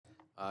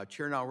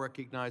Chair now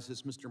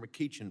recognizes Mr.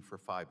 McEachin for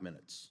 5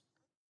 minutes.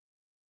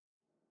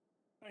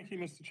 Thank you,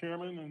 Mr.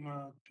 Chairman, and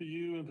to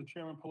you and to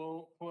Chairman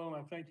Palone,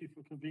 I thank you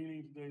for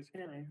convening today's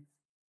hearing.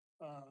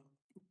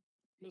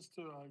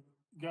 Mr.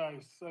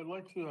 Geis, I'd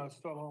like to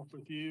start off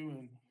with you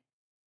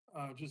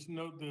and just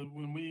note that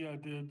when we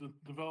did the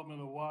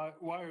development of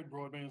wired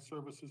broadband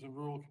services in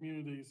rural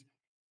communities,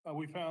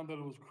 we found that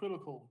it was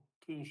critical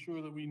to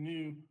ensure that we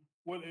knew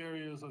what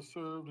areas are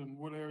served and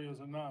what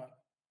areas are not.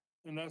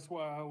 And that's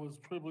why I was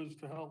privileged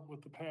to help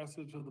with the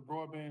passage of the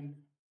Broadband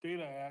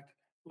Data Act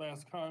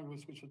last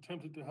Congress, which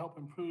attempted to help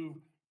improve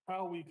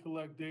how we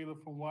collect data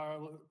from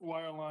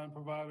wireline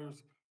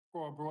providers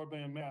for our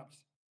broadband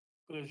maps.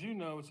 But as you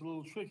know, it's a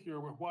little trickier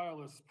with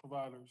wireless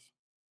providers.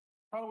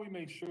 How do we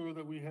make sure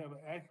that we have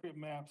accurate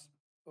maps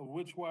of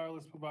which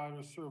wireless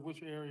providers serve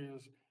which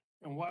areas,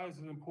 and why is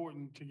it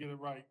important to get it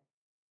right?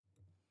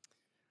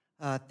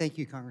 Thank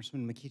you,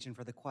 Congressman McEachin,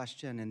 for the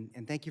question,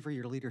 and thank you for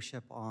your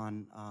leadership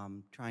on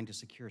trying to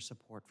secure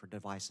support for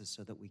devices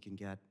so that we can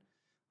get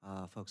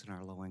folks in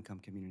our low-income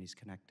communities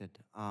connected.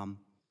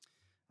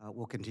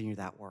 We'll continue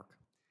that work.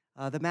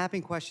 The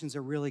mapping question is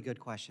a really good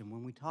question.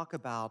 When we talk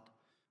about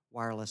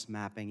wireless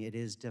mapping, it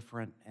is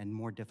different and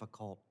more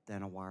difficult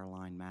than a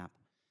wireline map.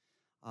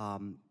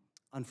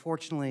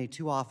 Unfortunately,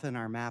 too often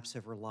our maps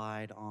have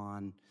relied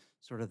on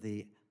sort of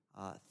the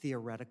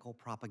theoretical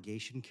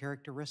propagation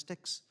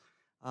characteristics,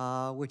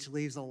 which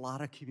leaves a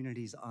lot of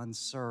communities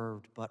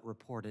unserved but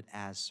reported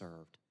as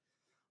served.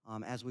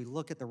 As we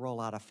look at the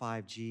rollout of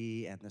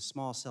 5G and the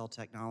small cell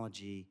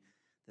technology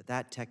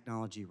that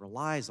technology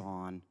relies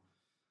on,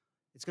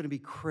 it's going to be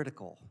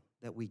critical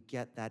that we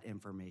get that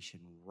information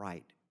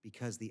right,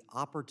 because the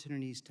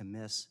opportunities to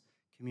miss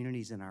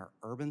communities in our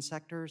urban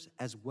sectors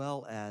as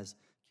well as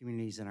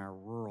communities in our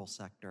rural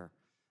sector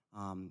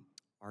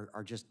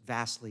are just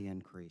vastly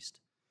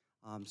increased.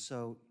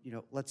 So,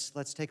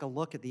 let's take a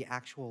look at the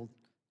actual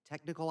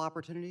technical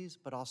opportunities,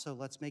 but also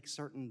let's make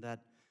certain that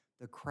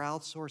the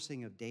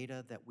crowdsourcing of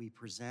data that we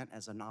present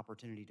as an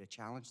opportunity to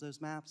challenge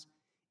those maps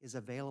is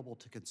available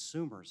to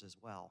consumers as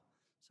well.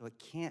 So it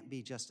can't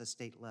be just a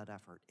state-led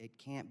effort. It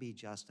can't be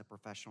just a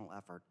professional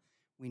effort.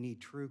 We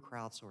need true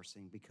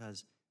crowdsourcing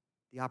because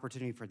the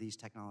opportunity for these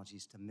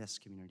technologies to miss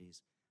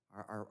communities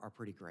are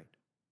pretty great.